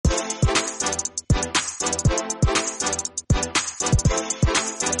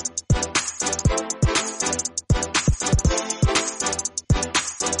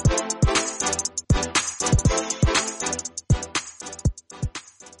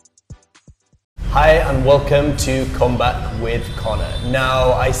Hi and welcome to Comeback with Connor.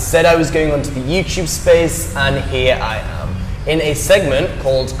 Now, I said I was going onto the YouTube space and here I am in a segment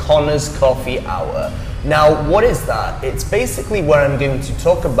called Connor's Coffee Hour. Now, what is that? It's basically where I'm going to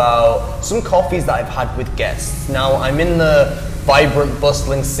talk about some coffees that I've had with guests. Now, I'm in the vibrant,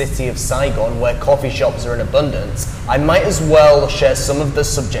 bustling city of Saigon where coffee shops are in abundance. I might as well share some of the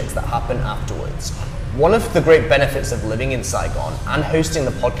subjects that happen afterwards. One of the great benefits of living in Saigon and hosting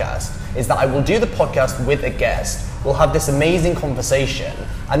the podcast is that I will do the podcast with a guest. We'll have this amazing conversation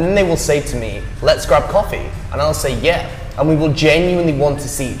and then they will say to me, let's grab coffee. And I'll say, yeah. And we will genuinely want to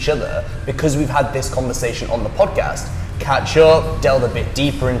see each other because we've had this conversation on the podcast, catch up, delve a bit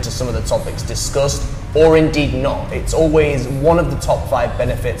deeper into some of the topics discussed, or indeed not. It's always one of the top 5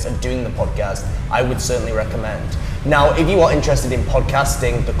 benefits of doing the podcast I would certainly recommend. Now, if you are interested in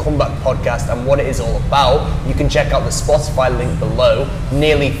podcasting, the Comeback Podcast and what it is all about, you can check out the Spotify link below.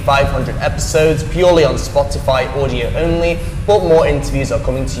 Nearly 500 episodes, purely on Spotify, audio only, but more interviews are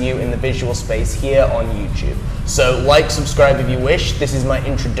coming to you in the visual space here on YouTube. So like, subscribe if you wish. This is my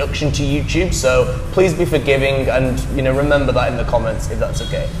introduction to YouTube, so please be forgiving and remember that in the comments if that's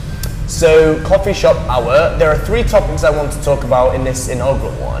okay. So, Coffee Shop Hour, there are 3 topics I want to talk about in this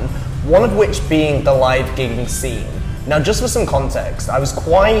inaugural one of which being the live gigging scene. Now, just for some context, I was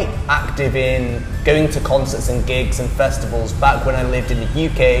quite active in going to concerts and gigs and festivals back when I lived in the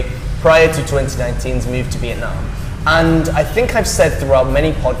UK prior to 2019's move to Vietnam. And I think I've said throughout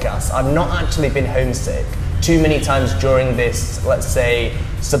many podcasts, I've not actually been homesick too many times during this, let's say,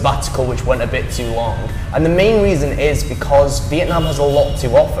 sabbatical, which went a bit too long. And the main reason is because Vietnam has a lot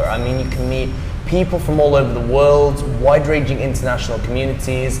to offer. I mean, you can meet people from all over the world, wide-ranging international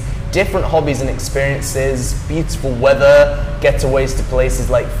communities, different hobbies and experiences, beautiful weather, getaways to places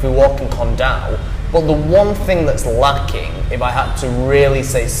like Phu Quoc and Con Dao. But the one thing that's lacking, if I had to really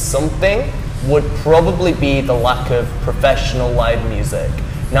say something, would probably be the lack of professional live music.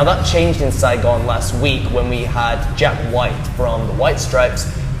 Now, that changed in Saigon last week when we had Jack White from the White Stripes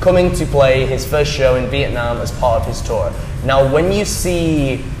coming to play his first show in Vietnam as part of his tour. Now, when you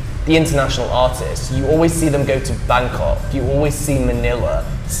see the international artists, you always see them go to Bangkok, you always see Manila,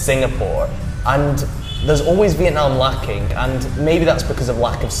 Singapore, and there's always Vietnam lacking, and maybe that's because of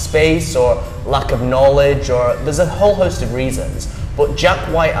lack of space or lack of knowledge, or there's a whole host of reasons. But Jack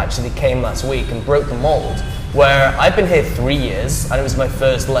White actually came last week and broke the mold, where I've been here 3 years, and it was my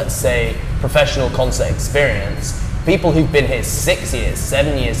first, let's say, professional concert experience. People who've been here 6 years,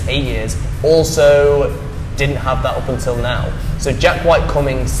 7 years, 8 years also didn't have that up until now. So Jack White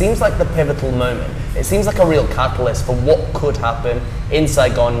coming seems like the pivotal moment. It seems like a real catalyst for what could happen in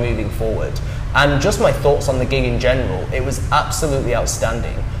Saigon moving forward. And just my thoughts on the gig in general, it was absolutely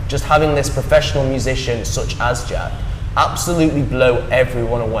outstanding. Just having this professional musician such as Jack absolutely blow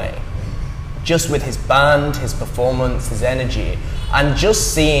everyone away. Just with his band, his performance, his energy, and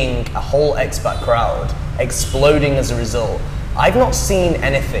just seeing a whole expat crowd exploding as a result. I've not seen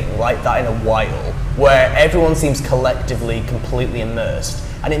anything like that in a while, where everyone seems collectively completely immersed.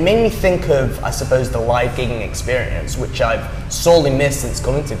 And it made me think of, I suppose, the live gigging experience, which I've sorely missed since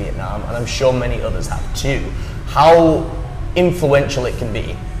coming to Vietnam, and I'm sure many others have too. How influential it can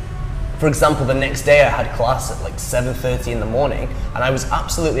be. For example, the next day I had class at like 7:30 in the morning, and I was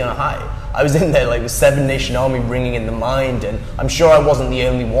absolutely on a high. I was in there like with 7 Nation Army ringing in the mind, and I'm sure I wasn't the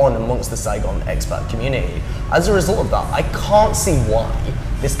only one amongst the Saigon expat community. As a result of that, I can't see why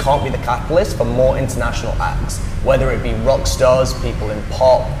this can't be the catalyst for more international acts, whether it be rock stars, people in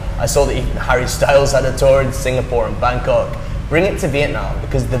pop. I saw that even Harry Styles had a tour in Singapore and Bangkok. Bring it to Vietnam,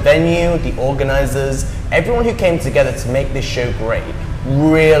 because the venue, the organizers, everyone who came together to make this show great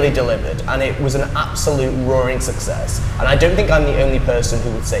really delivered, and it was an absolute roaring success. And I don't think I'm the only person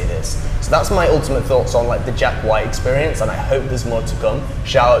who would say this. So that's my ultimate thoughts on like the Jack White experience, and I hope there's more to come.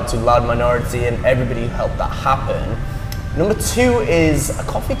 Shout out to Loud Minority and everybody who helped that happen. Number 2 is a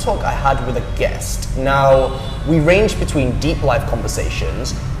coffee talk I had with a guest. Now, we range between deep life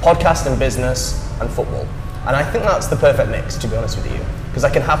conversations, podcast and business, and football. And I think that's the perfect mix, to be honest with you, because I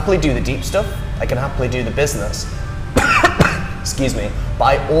can happily do the deep stuff, I can happily do the business, excuse me, but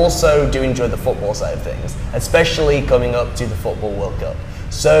I also do enjoy the football side of things, especially coming up to the Football World Cup.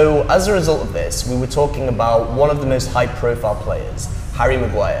 So as a result of this, we were talking about one of the most high-profile players, Harry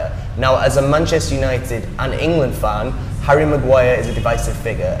Maguire. Now, as a Manchester United and England fan, Harry Maguire is a divisive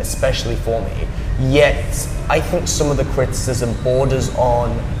figure, especially for me. Yet, I think some of the criticism borders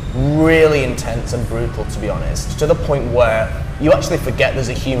on really intense and brutal, to be honest, to the point where you actually forget there's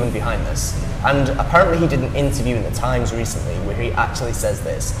a human behind this. And apparently he did an interview in the Times recently where he actually says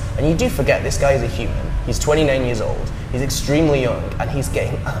this, and you do forget this guy is a human. He's 29 years old, he's extremely young, and he's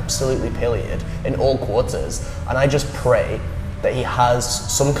getting absolutely pillaged in all quarters. And I just pray that he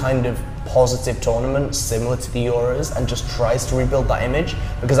has some kind of positive tournament similar to the Euros and just tries to rebuild that image,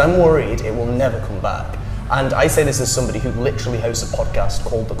 because I'm worried it will never come back. And I say this as somebody who literally hosts a podcast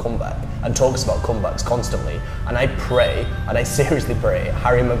called The Comeback and talks about comebacks constantly. And I pray, and I seriously pray,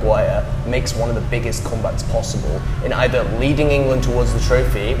 Harry Maguire makes one of the biggest comebacks possible in either leading England towards the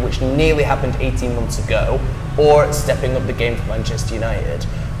trophy, which nearly happened 18 months ago, or stepping up the game for Manchester United.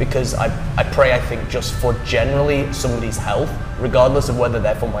 Because I pray, I think, just for generally somebody's health, regardless of whether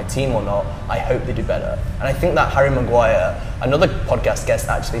they're for my team or not, I hope they do better. And I think that Harry Maguire, another podcast guest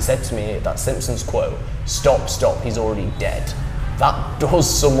actually said to me that Simpsons quote, "Stop, stop, he's already dead." That does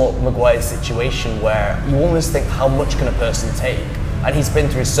sum up Maguire's situation, where you almost think, how much can a person take? And he's been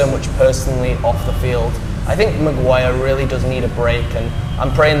through so much personally off the field. I think Maguire really does need a break, and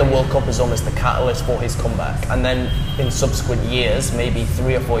I'm praying the World Cup is almost the catalyst for his comeback. And then in subsequent years, maybe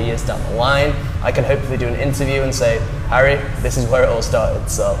 3 or 4 years down the line, I can hopefully do an interview and say, Harry, this is where it all started.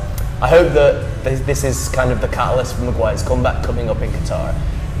 So I hope that this is kind of the catalyst for Maguire's comeback coming up in Qatar.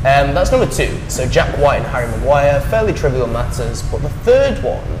 That's number 2. So Jack White and Harry Maguire, fairly trivial matters. But the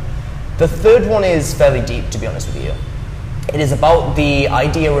third one is fairly deep, to be honest with you. It is about the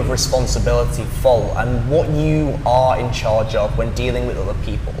idea of responsibility fault and what you are in charge of when dealing with other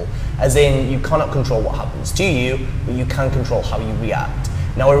people. As in, you cannot control what happens to you, but you can control how you react.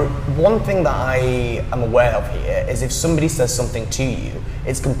 Now, one thing that I am aware of here is if somebody says something to you,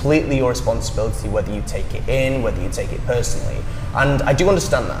 it's completely your responsibility whether you take it in, whether you take it personally. And I do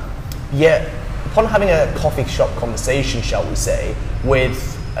understand that. Yet, upon having a coffee shop conversation, shall we say,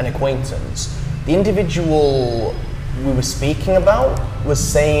 with an acquaintance, the individual we were speaking about was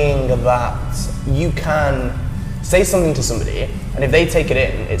saying that you can say something to somebody, and if they take it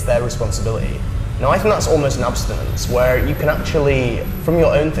in, it's their responsibility. Now, I think that's almost an abstinence, where you can actually, from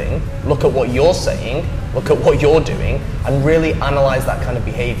your own thing, look at what you're saying, look at what you're doing, and really analyze that kind of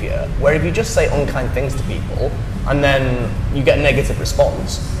behavior. Where if you just say unkind things to people, and then you get a negative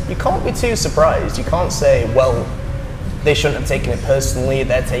response, you can't be too surprised. You can't say, well, they shouldn't have taken it personally,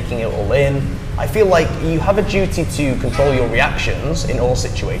 they're taking it all in. I feel like you have a duty to control your reactions in all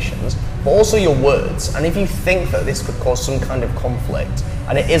situations, but also your words. And if you think that this could cause some kind of conflict,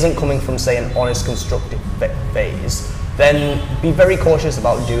 and it isn't coming from, say, an honest, constructive phase, then be very cautious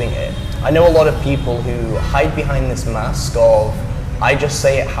about doing it. I know a lot of people who hide behind this mask of, I just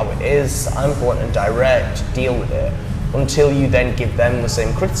say it how it is, I'm blunt and direct, deal with it, until you then give them the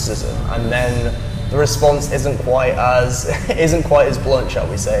same criticism, and then the response isn't quite as blunt, shall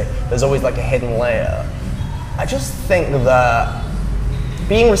we say. There's always like a hidden layer. I just think that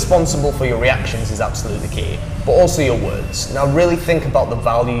being responsible for your reactions is absolutely key, but also your words. Now really think about the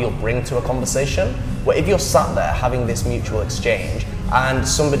value you'll bring to a conversation, where if you're sat there having this mutual exchange and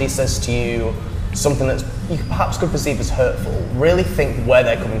somebody says to you something that you perhaps could perceive as hurtful, really think where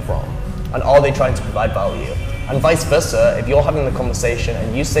they're coming from and are they trying to provide value? And vice versa, if you're having the conversation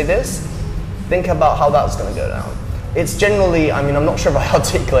and you say this, think about how that's going to go down. It's generally, I'm not sure if I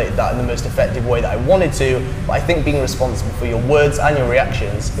articulated that in the most effective way that I wanted to, but I think being responsible for your words and your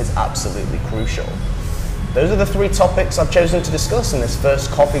reactions is absolutely crucial. Those are the 3 topics I've chosen to discuss in this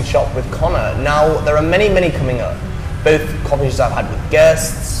first coffee shop with Connor. Now, there are many, many coming up. Both coffee shops I've had with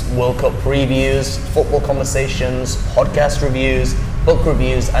guests, World Cup previews, football conversations, podcast reviews, book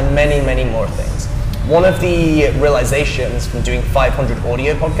reviews, and many, many more things. One of the realizations from doing 500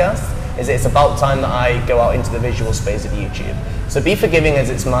 audio podcasts is it's about time that I go out into the visual space of YouTube. So be forgiving as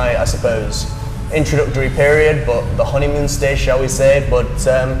it's my, I suppose, introductory period, but the honeymoon stage, shall we say, but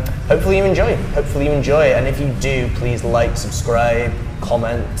hopefully you enjoy. And if you do, please like, subscribe,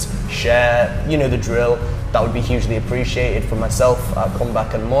 comment, share, you know the drill. That would be hugely appreciated from myself at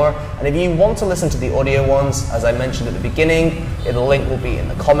Comeback and more. And if you want to listen to the audio ones, as I mentioned at the beginning, the link will be in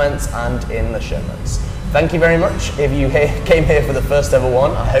the comments and in the show notes. Thank you very much. If you came here for the first ever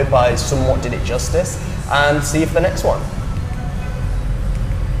one, I hope I somewhat did it justice, and see you for the next one.